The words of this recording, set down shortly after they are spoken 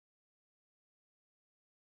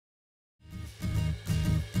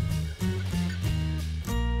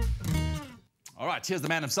All right, here's the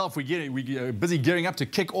man himself. We're busy gearing up to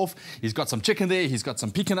kick off. He's got some chicken there. He's got some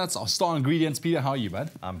pecan nuts, our star ingredients. Peter, how are you, bud?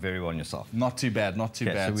 I'm very well, and yourself? Not too bad, not too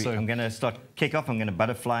bad. So I'm going to kick off. I'm going to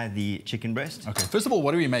butterfly the chicken breast. Okay, first of all,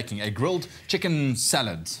 what are we making? A grilled chicken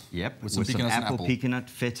salad. Yep, with some pecan nuts and apple. Pecan nut,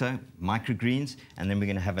 feta, microgreens, and then we're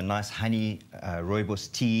going to have a nice honey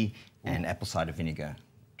rooibos tea and apple cider vinegar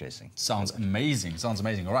dressing. Sounds amazing, sounds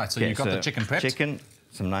amazing. All right, so you've got the chicken prepped. Chicken,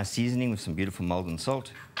 some nice seasoning with some beautiful malt and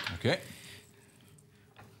salt. Okay.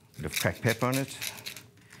 Bit of cracked pepper on it.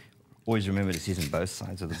 Always remember to season both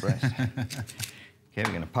sides of the breast. Okay, we're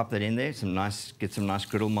going to pop that in there. Get some nice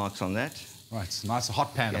griddle marks on that. Right, nice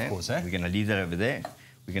hot pan, of course, eh? We're going to leave that over there.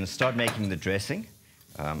 We're going to start making the dressing.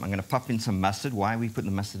 I'm going to pop in some mustard. Why we put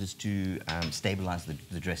the mustard is to stabilize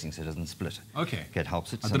the dressing so it doesn't split. Okay. It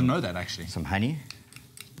helps it. I didn't know that, actually. Some honey.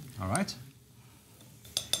 All right.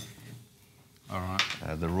 All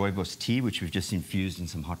right. The rooibos tea, which we've just infused in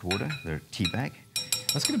some hot water, the tea bag.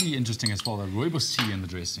 That's going to be interesting as well, the rooibos tea in the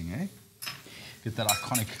dressing, eh? Get that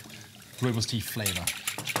iconic rooibos tea flavor.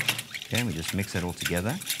 Okay, we just mix that all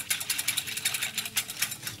together.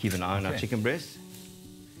 Keep an eye on our chicken breast.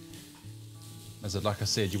 As like I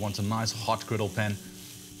said, you want a nice hot griddle pan.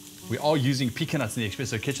 We are using pecan nuts in the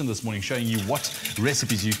espresso kitchen this morning, showing you what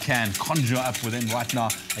recipes you can conjure up within right now.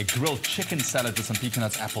 A grilled chicken salad with some pecan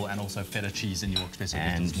nuts, apple, and also feta cheese in your espresso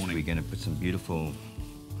kitchen this morning. And we're going to put some beautiful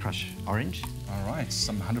crushed orange. All right,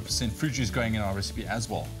 some 100% fruit juice going in our recipe as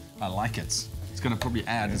well. I like it. It's going to probably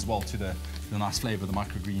add as well to the nice flavor, the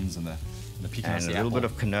microgreens and the pecan nuts. And a little bit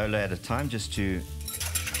of canola at a time just to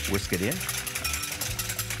whisk it in.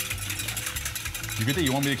 You good there?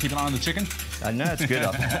 You want me to keep an eye on the chicken? No, it's good.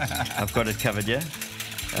 I've got it covered, yeah.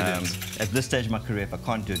 At this stage of my career, if I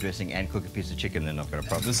can't do a dressing and cook a piece of chicken, then I've got a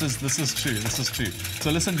problem. This is true. This is true. So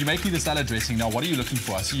listen, you're making the salad dressing now. What are you looking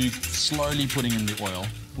for? I see you slowly putting in the oil.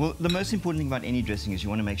 Well, the most important thing about any dressing is you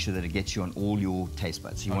want to make sure that it gets you on all your taste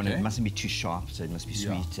buds. You want it mustn't be too sharp, so it must be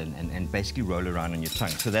sweet and basically roll around on your tongue.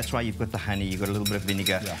 So that's why you've got the honey, you've got a little bit of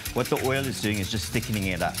vinegar. Yeah. What the oil is doing is just thickening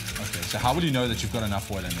it up. Okay, so how will you know that you've got enough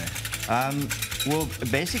oil in there? Well,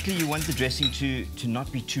 basically you want the dressing to not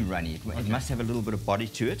be too runny. It must have a little bit of body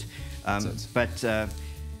to it. But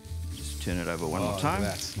just turn it over one more time.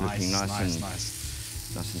 Looking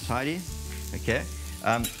nice and tidy. Okay.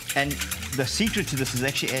 And the secret to this is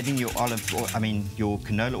actually adding your your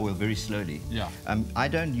canola oil very slowly. Yeah. I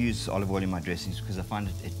don't use olive oil in my dressings because I find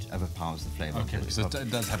it overpowers the flavor. Okay, because it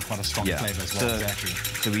does have quite a strong flavor as well. Exactly.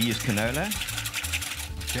 So we use canola.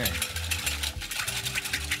 Okay.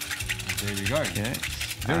 There we go. Okay.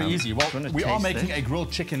 Very easy. Well, we are making a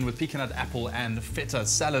grilled chicken with pecan nut, apple, and feta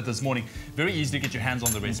salad this morning. Very easy to get your hands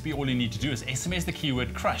on the recipe. All you need to do is SMS the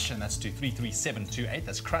keyword crush, and that's to 33728.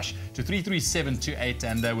 That's crush to 33728,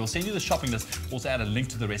 and we'll send you the shopping list. Also add a link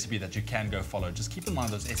to the recipe that you can go follow. Just keep in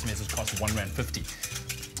mind those SMSs cost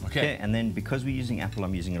R1.50. Okay. And then because we're using apple,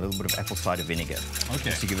 I'm using a little bit of apple cider vinegar.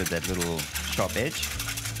 Okay. Just to give it that little sharp edge.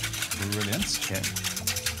 Brilliant. Okay.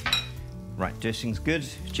 Right, dressing's good.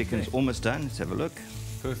 Chicken's almost done. Let's have a look.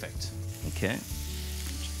 Perfect. Okay,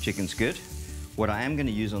 chicken's good. What I am going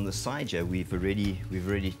to use on the side here, we've already,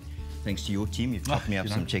 thanks to your team, you've chopped me up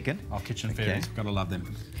some chicken. Our kitchen fairies, gotta love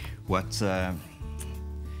them. What I'm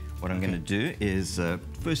going to do is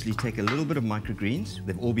firstly take a little bit of microgreens.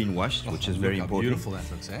 They've all been washed, which is very important. Beautiful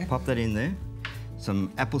that looks, eh? Pop that in there.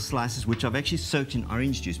 Some apple slices, which I've actually soaked in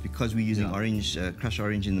orange juice because we're using orange, crushed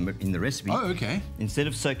orange in the recipe. Oh, okay. Instead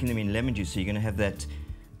of soaking them in lemon juice, so you're going to have that.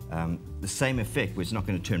 The same effect, where it's not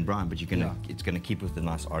going to turn brown, but it's going to keep with the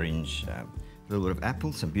nice orange, a little bit of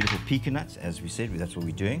apple, some beautiful pecan nuts, as we said, that's what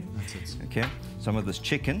we're doing. That's it. Okay, some of this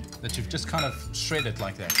chicken. That you've just kind of shredded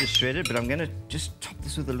like that. Just shredded, but I'm going to just top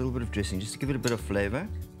this with a little bit of dressing, just to give it a bit of flavor.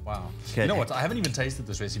 Wow. Okay. You know what? I haven't even tasted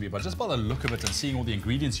this recipe, but just by the look of it and seeing all the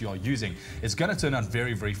ingredients you are using, it's going to turn out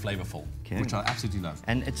very, very flavorful, which I absolutely love.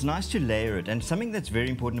 And it's nice to layer it. And something that's very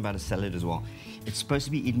important about a salad as well, it's supposed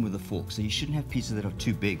to be eaten with a fork. So you shouldn't have pieces that are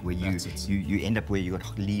too big where you end up where you've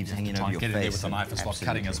got leaves hanging over your face. Get in there with a knife and start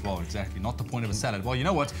cutting as well. Exactly. Not the point of a salad. Well, you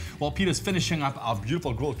know what? While Peter's finishing up our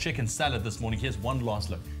beautiful grilled chicken salad this morning, here's one last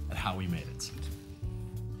look at how we made it.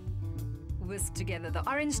 Whisk together the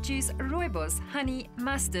orange juice, rooibos, honey,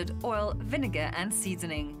 mustard, oil, vinegar and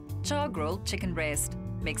seasoning. Char grilled chicken breast.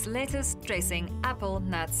 Mix lettuce, dressing, apple,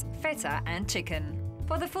 nuts, feta and chicken.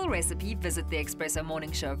 For the full recipe, visit the Espresso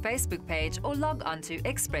Morning Show Facebook page or log on to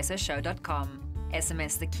expressoshow.com.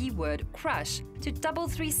 SMS the keyword crush to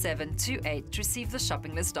 33728 to receive the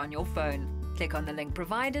shopping list on your phone. Click on the link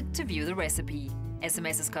provided to view the recipe.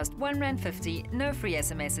 SMSs cost R1.50, no free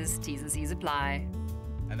SMSs, T's and C's apply.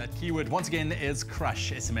 And that keyword, once again, is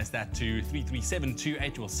crush. SMS that to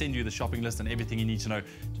 33728. We'll send you the shopping list and everything you need to know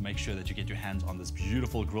to make sure that you get your hands on this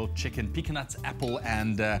beautiful grilled chicken, pecan nuts, apple,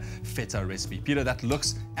 and feta recipe. Peter, that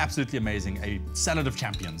looks absolutely amazing. A salad of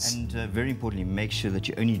champions. And very importantly, make sure that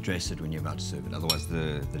you only dress it when you're about to serve it. Otherwise,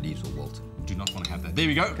 the leaves will wilt. Do not want to have that. There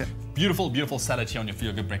we go. Okay. Beautiful, beautiful salad here on your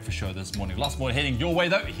Feel Good Breakfast Show this morning. Lots more heading your way,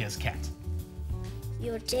 though. Here's Kat.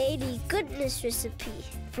 Your daily goodness recipe,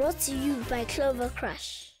 brought to you by Clover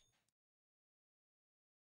Crush.